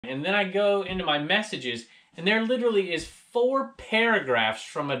And then I go into my messages, and there literally is 4 paragraphs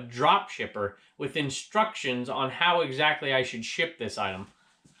from a dropshipper with instructions on how exactly I should ship this item.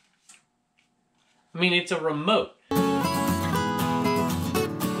 I mean, it's a remote.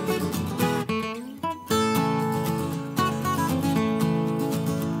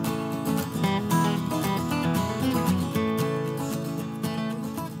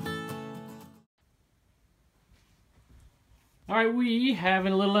 All right, we have a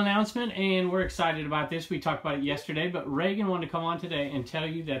little announcement, and we're excited about this. We talked about it yesterday, but Reagan wanted to come on today and tell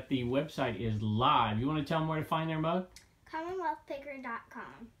you that the website is live. You want to tell them where to find their mug?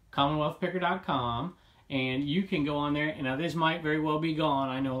 CommonwealthPicker.com. CommonwealthPicker.com, and you can go on there. And now this might very well be gone.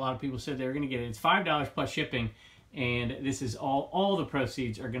 I know a lot of people said they were going to get it. It's $5 plus shipping, and this is all the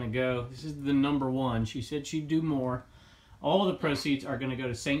proceeds are going to go. This is the #1. She said she'd do more. All the proceeds are going to go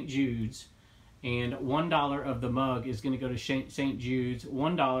to St. Jude's. And $1 of the mug is going to go to St. Jude's.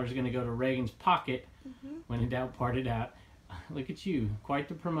 $1 is going to go to Reagan's pocket. When in doubt, part it out. Look at you, quite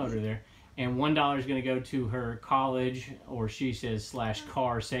the promoter there. And $1 is going to go to her college, or she says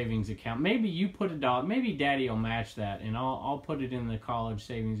 /car savings account. Maybe you put $1. Maybe Daddy will match that, and I'll put it in the college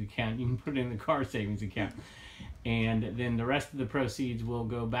savings account. You can put it in the car savings account. And then the rest of the proceeds will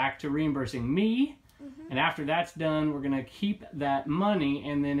go back to reimbursing me. And after that's done, we're going to keep that money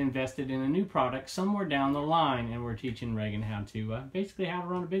and then invest it in a new product somewhere down the line. And we're teaching Reagan how to basically how to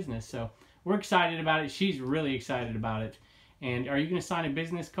run a business. So we're excited about it. She's really excited about it. And are you going to sign a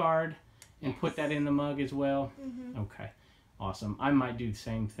business card and put that in the mug as well? Okay, awesome. I might do the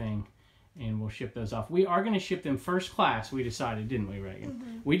same thing, and we'll ship those off. We are going to ship them first class, we decided, didn't we,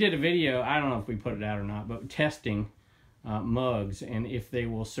 Reagan? We did a video, I don't know if we put it out or not, but testing mugs and if they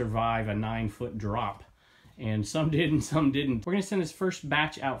will survive a 9-foot drop. And some did and some didn't. We're going to send this first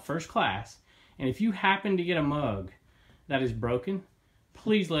batch out first class. And if you happen to get a mug that is broken,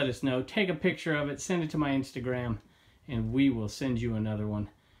 please let us know. Take a picture of it, send it to my Instagram, and we will send you another one.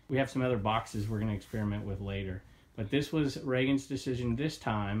 We have some other boxes we're going to experiment with later. But this was Reagan's decision this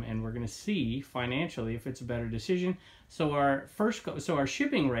time, and we're going to see financially if it's a better decision. So our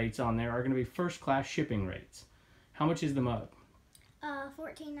shipping rates on there are going to be first class shipping rates. How much is the mug?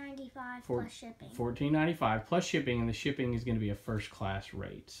 $14.95 plus shipping. $14.95 plus shipping, and the shipping is going to be a first class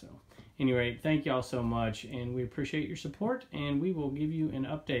rate. So anyway, thank y'all so much, and we appreciate your support, and we will give you an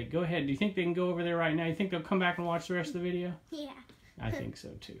update. Go ahead. Do you think they can go over there right now? You think they'll come back and watch the rest of the video? Yeah. I think so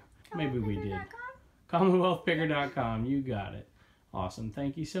too. Maybe we did. CommonwealthPicker.com. You got it. Awesome.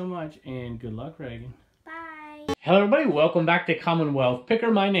 Thank you so much, and good luck, Reagan. Bye. Hello, everybody. Welcome back to Commonwealth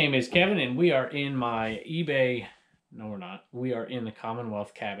Picker. My name is Kevin, and we are in my eBay... No, we're not. We are in the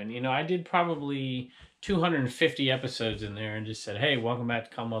Commonwealth cabin. You know, I did probably 250 episodes in there and just said, hey, welcome back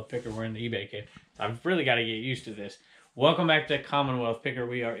to Commonwealth Picker. We're in the eBay cave. So I've really got to get used to this. Welcome back to Commonwealth Picker.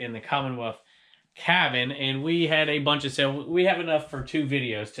 We are in the Commonwealth cabin, and we had a bunch of sales. We have enough for 2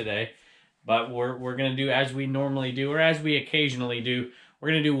 videos today, but we're going to do as we normally do, or as we occasionally do. We're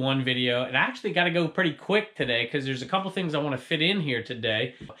going to do 1 video, and I actually got to go pretty quick today because there's a couple things I want to fit in here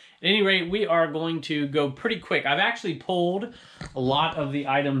today. At any rate, we are going to go pretty quick. I've actually pulled a lot of the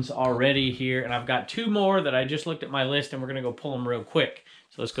items already here, and I've got 2 more that I just looked at my list, and we're going to go pull them real quick.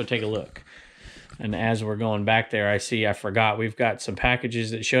 So let's go take a look. And as we're going back there, I forgot we've got some packages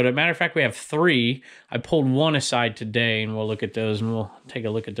that showed up. Matter of fact, we have 3. I pulled 1 aside today, and we'll look at those, and we'll take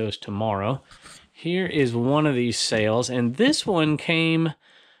a look at those tomorrow. Here is one of these sales, and this one came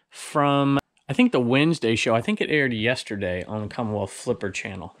from, I think, the Wednesday show. I think it aired yesterday on the Commonwealth Flipper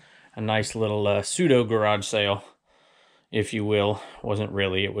channel. A nice little pseudo garage sale, if you will. Wasn't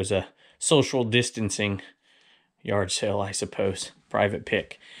really. It was a social distancing yard sale, I suppose. Private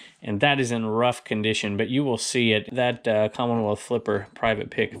pick. And that is in rough condition, but you will see it. That Commonwealth Flipper private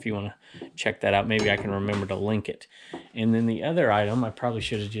pick, if you want to check that out. Maybe I can remember to link it. And then the other item, I probably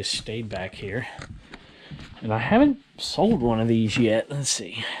should have just stayed back here. And I haven't sold one of these yet. Let's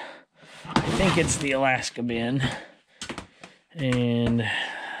see. I think it's the Alaska bin. And,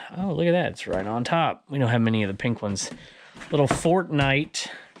 oh, look at that. It's right on top. We don't have many of the pink ones. Little Fortnite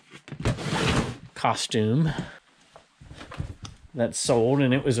costume that sold,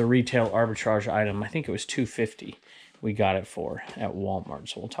 and it was a retail arbitrage item. I think it was $2.50 we got it for at Walmart,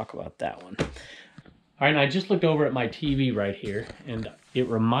 so we'll talk about that one. All right, and I just looked over at my TV right here, and it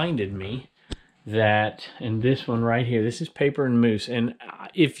reminded me that, and this one right here, this is Paper and Moose, and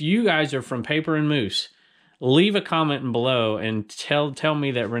if you guys are from Paper and Moose, leave a comment below and tell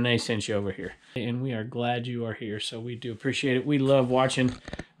me that Renee sent you over here. And we are glad you are here, so we do appreciate it. We love watching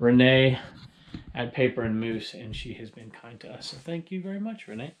Renee at Paper and Moose, and she has been kind to us. So thank you very much,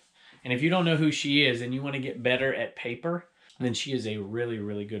 Renee. And if you don't know who she is and you want to get better at paper, And then she is a really,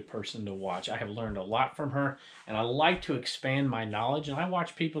 really good person to watch. I have learned a lot from her, and I like to expand my knowledge, and I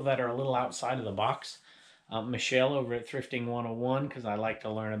watch people that are a little outside of the box. Michelle over at Thrifting 101, because I like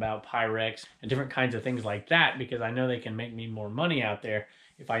to learn about Pyrex and different kinds of things like that, because I know they can make me more money out there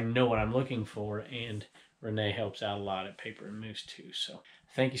if I know what I'm looking for. And Renee helps out a lot at Paper and Moose too. So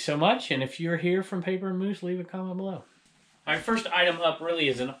thank you so much. And if you're here from Paper and Moose, leave a comment below. All right, first item up really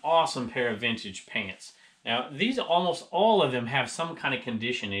is an awesome pair of vintage pants. Now, these, almost all of them have some kind of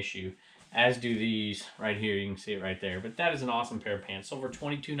condition issue, as do these right here. You can see it right there. But that is an awesome pair of pants. Sold for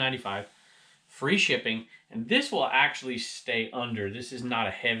 $22.95. Free shipping, and this will actually stay under. This is not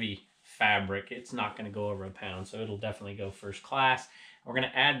a heavy fabric. It's not going to go over a pound, so it'll definitely go first class. We're going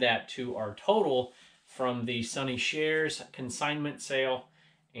to add that to our total from the Sunny Shares consignment sale,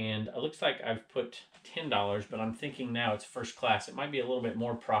 and it looks like I've put $10, but I'm thinking now it's first class. It might be a little bit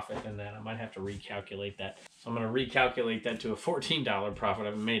more profit than that. I might have to recalculate that. So I'm going to recalculate that to a $14 profit.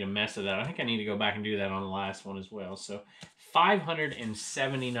 I've made a mess of that. I think I need to go back and do that on the last one as well. So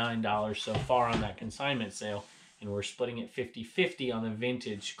 $579 so far on that consignment sale, and we're splitting it 50-50 on the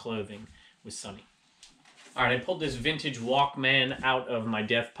vintage clothing with Sunny. All right, I pulled this vintage Walkman out of my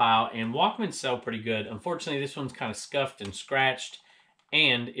death pile, and Walkmans sell pretty good. Unfortunately, this one's kind of scuffed and scratched,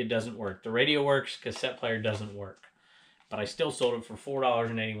 and it doesn't work. The radio works, cassette player doesn't work. But I still sold it for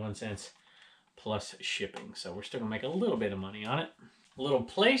 $4.81 plus shipping, so we're still gonna make a little bit of money on it. A little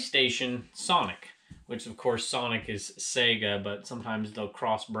PlayStation Sonic, which of course Sonic is Sega, but sometimes they'll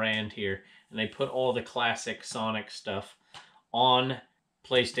cross brand here, and they put all the classic Sonic stuff on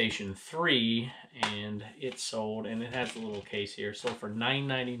PlayStation 3, and it sold, and it has a little case here, sold for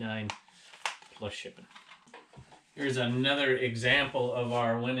 $9.99 plus shipping. Here's another example of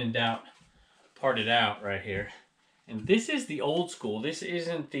our when in doubt, parted out right here. And this is the old school. This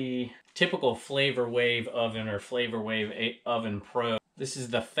isn't the typical Flavor Wave oven or Flavor Wave Oven Pro. This is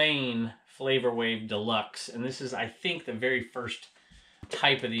the Fane Flavor Wave Deluxe, and this is, I think, the very first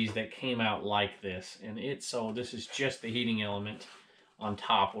type of these that came out like this, and it sold. This is just the heating element on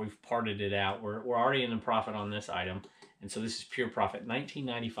top. We've parted it out. We're already in the profit on this item, and so this is pure profit,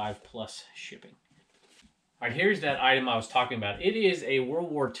 $19.95 plus shipping. All right, here's that item I was talking about. It is a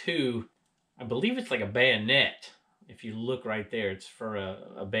World War II, I believe it's like a bayonet. If you look right there, it's for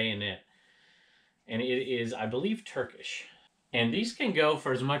a bayonet, and it is, I believe, Turkish. And these can go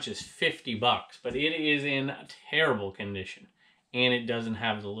for as much as 50 bucks, but it is in terrible condition. And it doesn't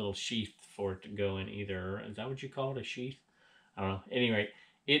have the little sheath for it to go in either. Is that what you call it, a sheath? I don't know. At any rate,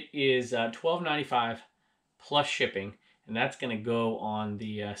 it is $12.95 plus shipping, and that's going to go on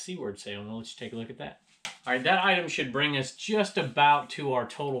the C-word sale. Well, let's take a look at that. All right, that item should bring us just about to our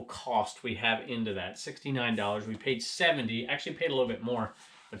total cost we have into that, $69. We paid $70, actually paid a little bit more,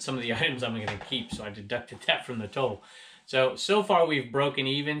 but some of the items I'm going to keep, so I deducted that from the total. So far we've broken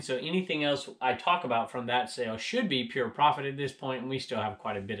even, so anything else I talk about from that sale should be pure profit at this point, and we still have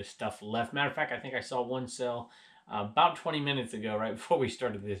quite a bit of stuff left. Matter of fact, I think I saw one sell about 20 minutes ago, right before we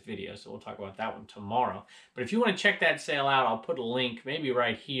started this video, so we'll talk about that one tomorrow. But if you want to check that sale out, I'll put a link, maybe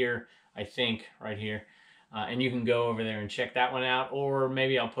right here, I think, right here, and you can go over there and check that one out, or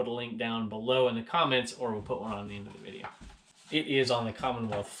maybe I'll put a link down below in the comments, or we'll put one on the end of the video. It is on the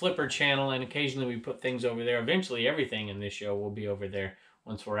Commonwealth Flipper channel, and occasionally we put things over there. Eventually, everything in this show will be over there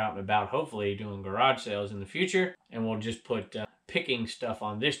once we're out and about, hopefully doing garage sales in the future. And we'll just put picking stuff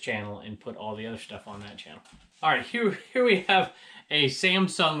on this channel and put all the other stuff on that channel. All right, here we have a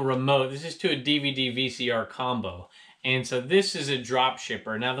Samsung remote. This is to a DVD VCR combo. And so this is a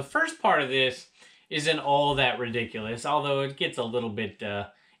Dropshipper. Now, the first part of this isn't all that ridiculous, although it gets a little bit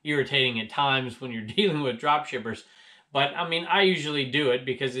irritating at times when you're dealing with Dropshippers. But, I mean, I usually do it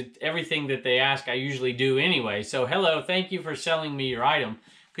because everything that they ask I usually do anyway. So, hello, thank you for selling me your item.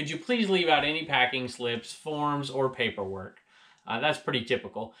 Could you please leave out any packing slips, forms, or paperwork? That's pretty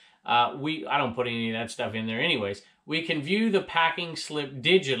typical. I don't put any of that stuff in there anyways. We can view the packing slip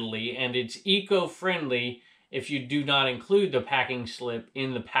digitally, and it's eco-friendly if you do not include the packing slip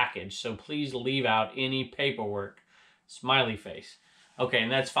in the package. So, please leave out any paperwork. Smiley face. Okay, and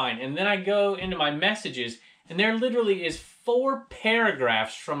that's fine. And then I go into my messages, and there literally is 4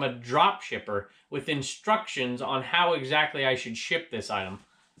 paragraphs from a dropshipper with instructions on how exactly I should ship this item.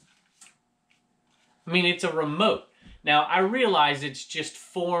 I mean, it's a remote. Now, I realize it's just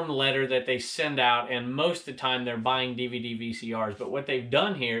form letter that they send out, and most of the time they're buying DVD VCRs. But what they've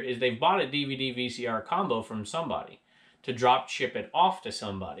done here is they've bought a DVD VCR combo from somebody to drop ship it off to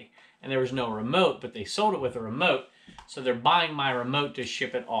somebody. And there was no remote, but they sold it with a remote. So they're buying my remote to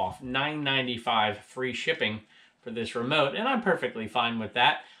ship it off. $9.95 free shipping for this remote, and I'm perfectly fine with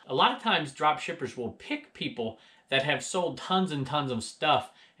that. A lot of times drop shippers will pick people that have sold tons and tons of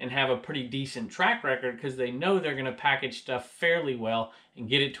stuff and have a pretty decent track record because they know they're going to package stuff fairly well and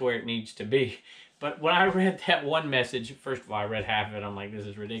get it to where it needs to be. But when I read that one message, first of all, I read half of it. I'm like, this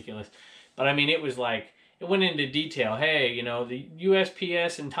is ridiculous. But I mean, it was like, it went into detail. Hey, you know, the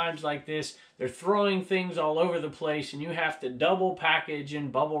USPS in times like this, they're throwing things all over the place and you have to double package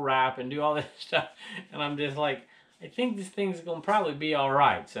and bubble wrap and do all this stuff. And I'm just like, I think this thing's going to probably be all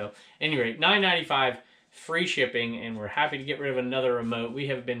right. So, anyway, $9.95, free shipping, and we're happy to get rid of another remote. We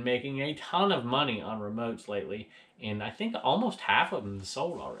have been making a ton of money on remotes lately, and I think almost half of them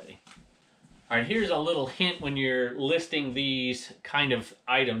sold already. All right, here's a little hint when you're listing these kind of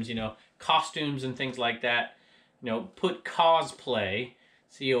items, you know, costumes and things like that. You know, put cosplay,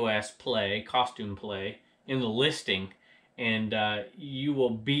 C-O-S, play, costume play, in the listing, and you will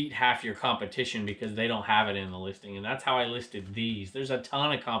beat half your competition because they don't have it in the listing. And that's how I listed these. There's a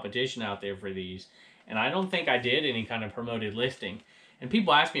ton of competition out there for these, and I don't think I did any kind of promoted listing. And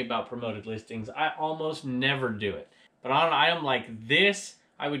people ask me about promoted listings. I almost never do it. But on an item like this,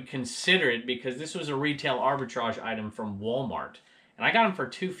 I would consider it because this was a retail arbitrage item from Walmart. And I got them for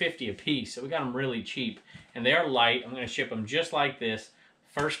 $2.50 a piece, so we got them really cheap. And they are light. I'm going to ship them just like this,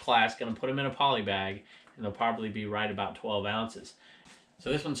 first class. Going to put them in a poly bag, and they'll probably be right about 12 ounces.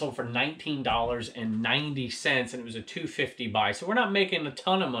 So this one sold for $19.90, and it was a $2.50 buy. So we're not making a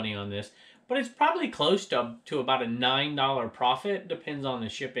ton of money on this, but it's probably close to about a $9 profit. Depends on the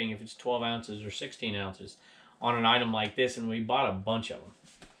shipping, if it's 12 ounces or 16 ounces on an item like this, and we bought a bunch of them.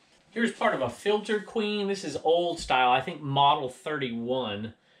 Here's part of a filter queen. This is old style, I think model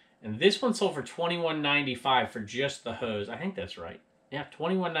 31. And this one sold for $21.95 for just the hose. I think that's right. Yeah,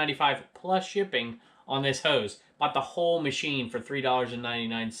 $21.95 plus shipping on this hose. Bought the whole machine for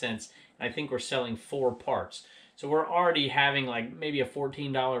 $3.99. And I think we're selling 4 parts. So we're already having like maybe a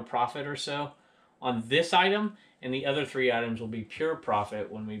 $14 profit or so on this item. And the other 3 items will be pure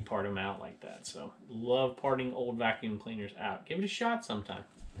profit when we part them out like that. So love parting old vacuum cleaners out. Give it a shot sometime.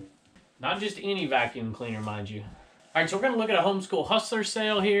 Not just any vacuum cleaner, mind you. All right, so we're going to look at a Homeschool Hustler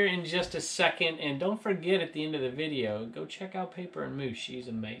sale here in just a second. And don't forget at the end of the video, go check out Paper and Moose. She's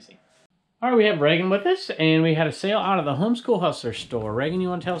amazing. All right, we have Reagan with us, and we had a sale out of the Homeschool Hustler store. Reagan, you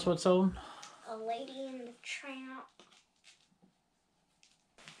want to tell us what sold? A Lady in the Tramp.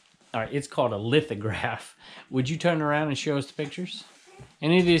 All right, it's called a lithograph. Would you turn around and show us the pictures?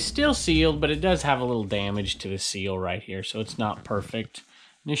 And it is still sealed, but it does have a little damage to the seal right here, so it's not perfect.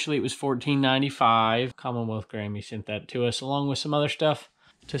 Initially, it was $14.95. Commonwealth Grammy sent that to us, along with some other stuff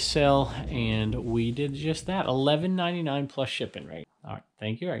to sell, and we did just that. $11.99 plus shipping rate. All right,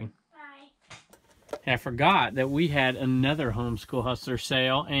 thank you, Reagan. Bye. And I forgot that we had another Homeschool Hustler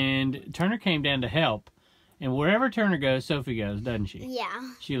sale, and Turner came down to help. And wherever Turner goes, Sophie goes, doesn't she?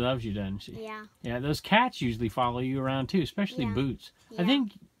 Yeah. She loves you, doesn't she? Yeah. Yeah, those cats usually follow you around too, especially Boots. Yeah.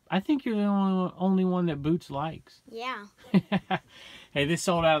 I think you're the only one that Boots likes. Yeah. Hey, this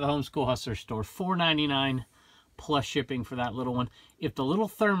sold out of the Homeschool Hustler store. $4.99 plus shipping for that little one. If the little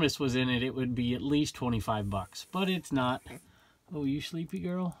thermos was in it, it would be at least 25 bucks. But it's not. Oh, you sleepy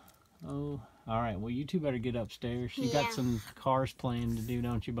girl? Oh, all right. Well, you two better get upstairs. You got some cars playing to do,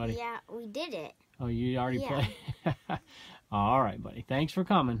 don't you, buddy? Yeah, we did it. Oh, you already played? All right, buddy. Thanks for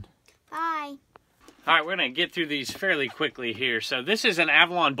coming. Bye. All right, we're going to get through these fairly quickly here. So this is an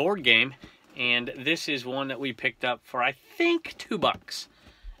Avalon board game, and this is one that we picked up for, I think, $2.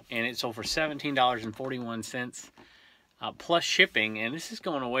 And it sold for $17.41 plus shipping. And this is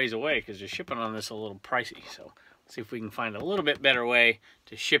going a ways away because the shipping on this is a little pricey. So let's see if we can find a little bit better way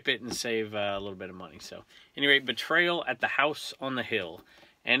to ship it and save a little bit of money. So anyway, Betrayal at the House on the Hill.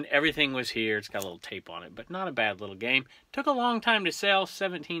 And everything was here. It's got a little tape on it, but not a bad little game. Took a long time to sell,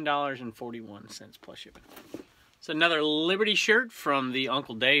 $17.41 plus shipping. It's another Liberty shirt from the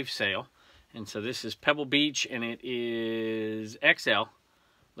Uncle Dave sale. And so this is Pebble Beach, and it is XL.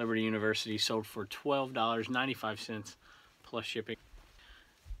 Liberty University sold for $12.95 plus shipping.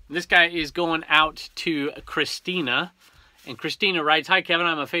 This guy is going out to Christina. And Christina writes, "Hi, Kevin.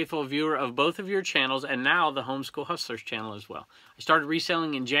 I'm a faithful viewer of both of your channels and now the Homeschool Hustlers channel as well. I started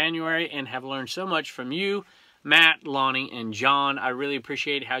reselling in January and have learned so much from you, Matt, Lonnie, and John. I really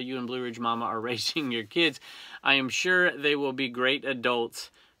appreciate how you and Blue Ridge Mama are raising your kids. I am sure they will be great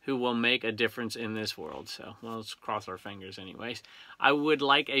adults who will make a difference in this world." So, well, let's cross our fingers anyways. "I would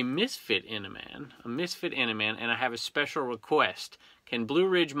like a misfit Eneman, and I have a special request. Can Blue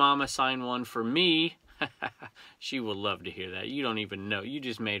Ridge Mama sign one for me?" She will love to hear that. You don't even know. You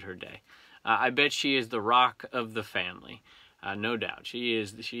just made her day. "I bet she is the rock of the family." No doubt. She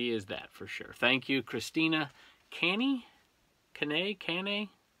is that for sure. Thank you, Christina. Canny?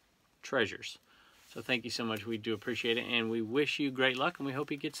 Treasures. So thank you so much. We do appreciate it, and we wish you great luck, and we hope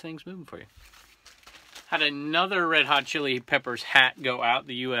he gets things moving for you. Had another Red Hot Chili Peppers hat go out,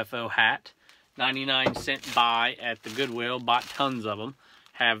 the UFO hat. 99-cent buy at the Goodwill. Bought tons of them.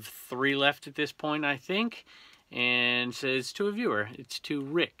 Have 3 left at this point, I think. And says to a viewer, it's to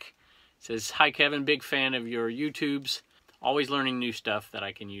Rick. It says, "Hi Kevin, big fan of your YouTubes. Always learning new stuff that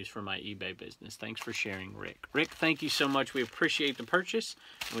I can use for my eBay business. Thanks for sharing, Rick." Rick, thank you so much. We appreciate the purchase,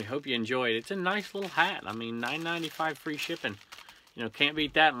 and we hope you enjoy it. It's a nice little hat. I mean, $9.95 free shipping. You know, can't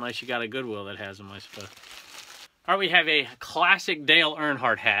beat that unless you got a Goodwill that has them, I suppose. All right, we have a classic Dale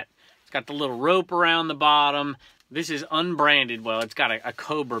Earnhardt hat. It's got the little rope around the bottom. This is unbranded. Well, it's got a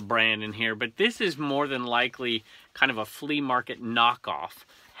Cobra brand in here, but this is more than likely kind of a flea market knockoff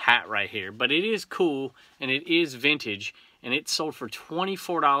hat right here. But it is cool, and it is vintage, and it sold for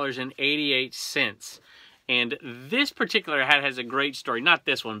 $24.88. And this particular hat has a great story. Not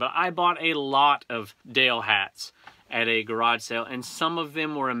this one, but I bought a lot of Dale hats at a garage sale, and some of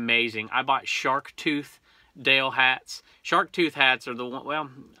them were amazing. I bought shark tooth Dale hats. Shark tooth hats are the one, well,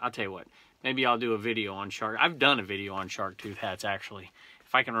 I'll tell you what. Maybe I'll do a video on shark. I've done a video on shark tooth hats, actually.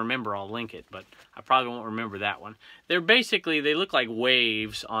 If I can remember, I'll link it, but I probably won't remember that one. They're basically, they look like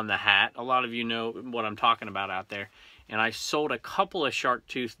waves on the hat. A lot of you know what I'm talking about out there. And I sold a couple of shark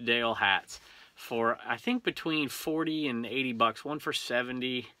tooth Dale hats for, I think, between 40 and 80 bucks. One for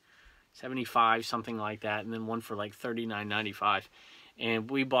 70, 75, something like that. And then one for like $39.95.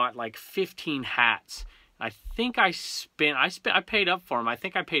 And we bought like 15 hats. I think I paid up for them. I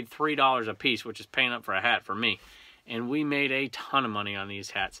think I paid $3 a piece, which is paying up for a hat for me. And we made a ton of money on these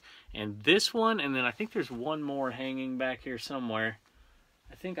hats. And this one, and then I think there's one more hanging back here somewhere.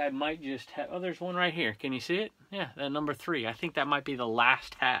 I think I might just have, oh, there's one right here. Can you see it? Yeah, that number 3. I think that might be the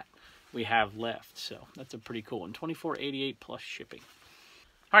last hat we have left. So that's a pretty cool one. $24.88 plus shipping.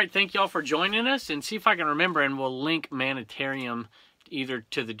 All right, thank y'all for joining us. And see if I can remember, and we'll link Manatarium either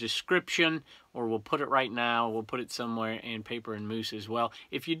to the description, or we'll put it right now. We'll put it somewhere, and Paper and Moose as well.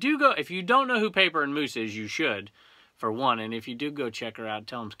 If you don't know who Paper and Moose is, you should, for one. And if you do go check her out,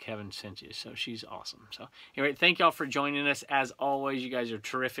 tell them Kevin sent you. So she's awesome. So anyway, thank y'all for joining us. As always, you guys are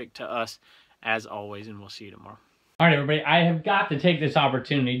terrific to us, as always, and we'll see you tomorrow. All right, everybody, I have got to take this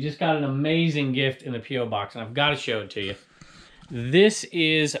opportunity. Just got an amazing gift in the P.O. box, and I've got to show it to you. This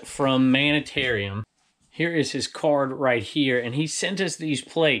is from Manatarium. Here is his card right here, and he sent us these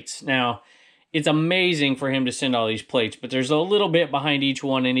plates. Now, it's amazing for him to send all these plates, but there's a little bit behind each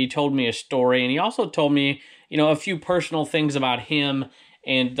one, and he told me a story, and he also told me, you know, a few personal things about him,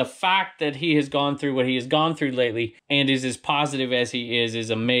 and the fact that he has gone through what he has gone through lately and is as positive as he is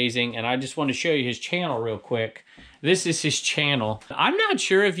amazing. And I just want to show you his channel real quick. This is his channel. I'm not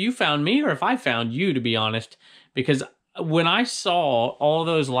sure if you found me or if I found you, to be honest, because when I saw all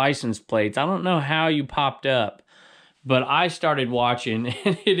those license plates, I don't know how you popped up, but I started watching,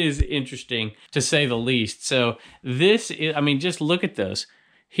 and it is interesting, to say the least. So this is, I mean, just look at those.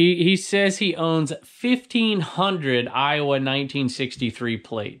 He says he owns 1,500 Iowa 1963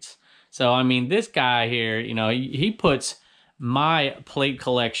 plates. So, I mean, this guy here, you know, he puts my plate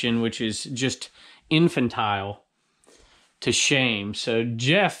collection, which is just infantile, to shame. So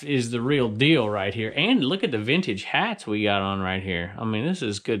Jeff is the real deal right here. And look at the vintage hats we got on right here. I mean, this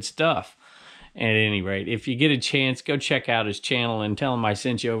is good stuff. At any rate, if you get a chance, go check out his channel and tell him I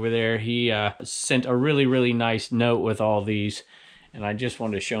sent you over there. He sent a really, really nice note with all these. And I just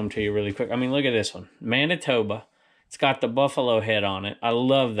wanted to show them to you really quick. I mean, look at this one. Manitoba. It's got the buffalo head on it. I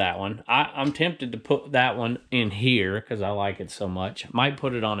love that one. I'm tempted to put that one in here because I like it so much. Might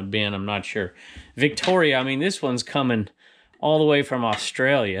put it on a bin. I'm not sure. Victoria, I mean, this one's coming all the way from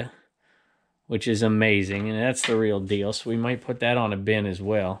Australia, which is amazing, and that's the real deal, so we might put that on a bin as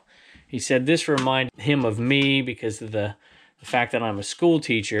well. He said this reminded him of me because of the fact that I'm a school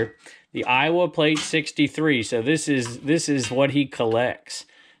teacher. The Iowa Plate 63, so this is what he collects,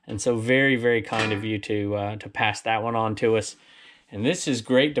 and so very, very kind of you to pass that one on to us. And this is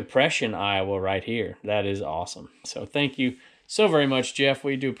Great Depression, Iowa, right here. That is awesome. So thank you so very much, Jeff.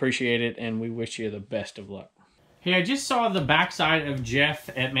 We do appreciate it, and we wish you the best of luck. Hey, I just saw the backside of Jeff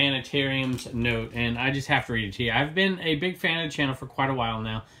at Manatarium's note, and I just have to read it to you. I've been a big fan of the channel for quite a while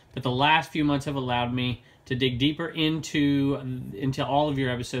now, but the last few months have allowed me to dig deeper into all of your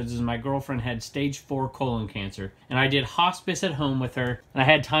episodes, as my girlfriend had stage 4 colon cancer, and I did hospice at home with her, and I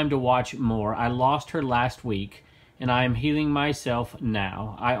had time to watch more. I lost her last week, and I am healing myself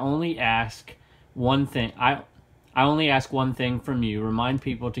now. I only ask one thing. I only ask one thing from you: remind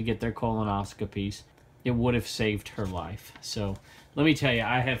people to get their colonoscopies. It would have saved her life. So let me tell you,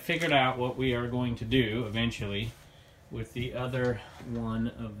 I have figured out what we are going to do eventually with the other one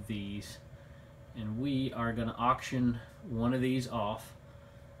of these. and we are going to auction one of these off,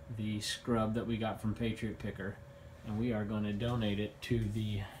 the scrub that we got from Patriot Picker, and we are going to donate it to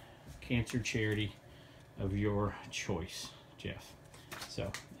the cancer charity of your choice, Jeff. So,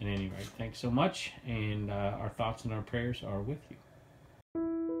 at any rate, thanks so much, and our thoughts and our prayers are with you.